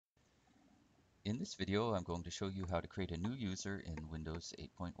In this video, I'm going to show you how to create a new user in Windows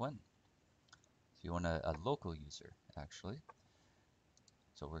 8.1. So you want a local user, actually.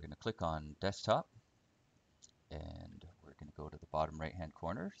 So we're going to click on Desktop, and we're going to go to the bottom right-hand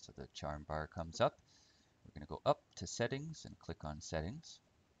corner, so the charm bar comes up. We're going to go up to Settings and click on Settings.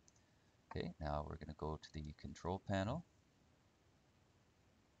 Okay, now we're going to go to the Control Panel,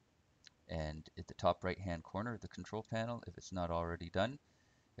 and at the top right-hand corner of the Control Panel, if it's not already done,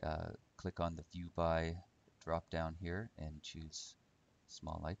 click on the View By drop down here and choose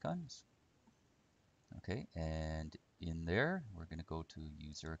Small Icons. Okay, and in there, we're going to go to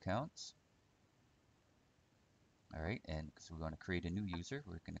User Accounts. All right, and because we want to create a new user,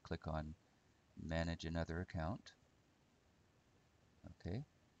 we're going to click on Manage Another Account. Okay,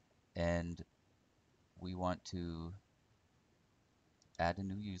 and we want to add a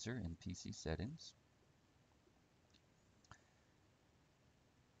new user in PC Settings.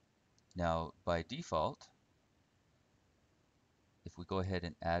 Now, by default, if we go ahead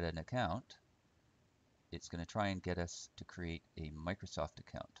and add an account, it's going to try and get us to create a Microsoft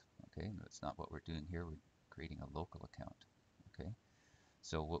account. Okay, that's not what we're doing here. We're creating a local account. Okay,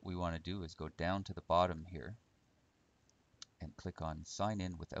 so what we want to do is go down to the bottom here and click on Sign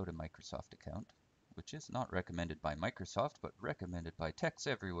In without a Microsoft account, which is not recommended by Microsoft, but recommended by techs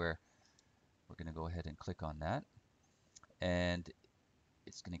everywhere. We're going to go ahead and click on that, and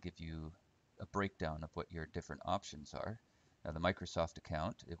it's going to give you a breakdown of what your different options are. Now, the Microsoft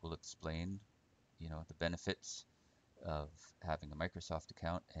account, it will explain, the benefits of having a Microsoft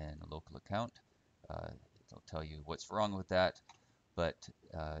account and a local account. It'll tell you what's wrong with that, but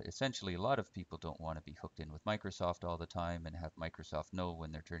essentially a lot of people don't want to be hooked in with Microsoft all the time and have Microsoft know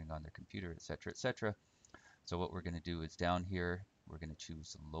when they're turning on their computer, etc., etc. So what we're going to do is down here, we're going to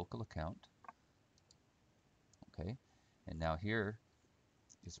choose local account. Okay, and now here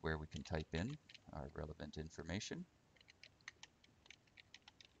is where we can type in our relevant information.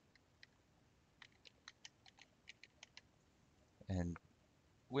 And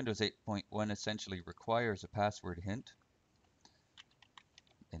Windows 8.1 essentially requires a password hint.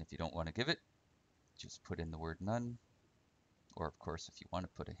 And if you don't want to give it, just put in the word none. Or of course, if you want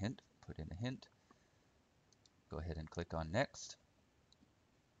to put a hint, put in a hint. Go ahead and click on Next.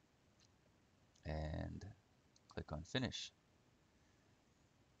 And click on Finish.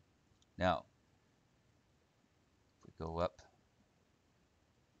 Now, if we go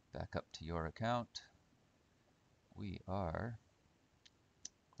back up to your account, we are,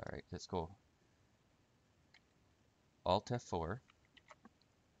 all right, let's go Alt F4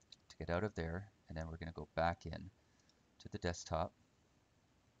 to get out of there, and then we're going to go back in to the desktop.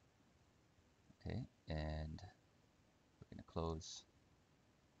 Okay, and we're going to close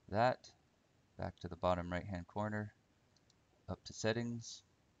that, back to the bottom right-hand corner, up to Settings,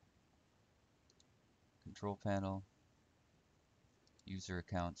 Control Panel, User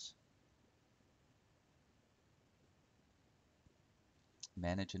Accounts,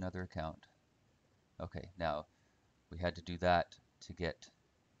 Manage Another Account. Okay, now we had to do that to get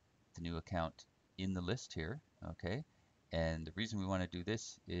the new account in the list here. Okay, and the reason we want to do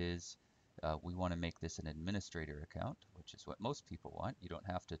this is we want to make this an administrator account, which is what most people want. You don't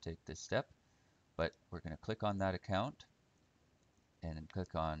have to take this step, but we're going to click on that account and then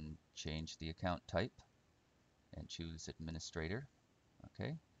click on Change the Account Type and choose Administrator.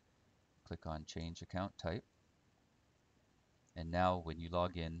 Okay, click on Change Account Type, and now when you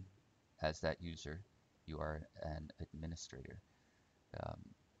log in as that user, you are an administrator.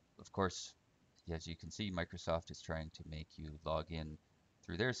 Of course, as you can see, Microsoft is trying to make you log in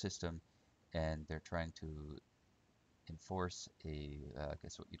through their system, and they're trying to enforce I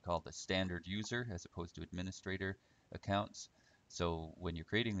guess what you'd call the standard user as opposed to administrator accounts. So when you're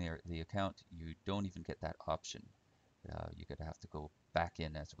creating the account, you don't even get that option. You're going to have to go back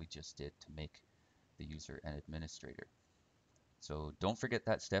in as we just did to make the user an administrator. So don't forget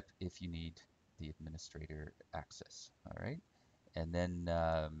that step if you need the administrator access. All right, and then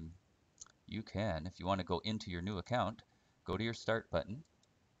you can, if you want to go into your new account, go to your Start button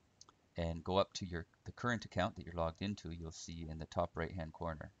and go up to the current account that you're logged into. You'll see in the top right hand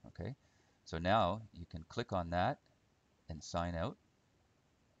corner. Okay, so now you can click on that and sign out.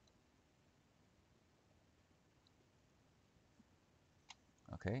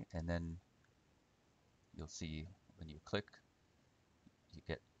 Okay, and then you'll see when you click, you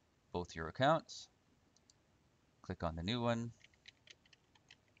get both your accounts. Click on the new one,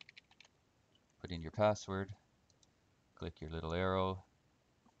 put in your password, click your little arrow,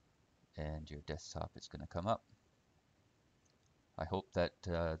 and your desktop is going to come up. I hope that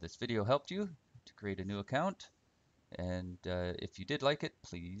this video helped you to create a new account, and if you did like it,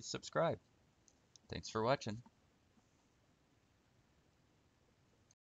 please subscribe. Thanks for watching.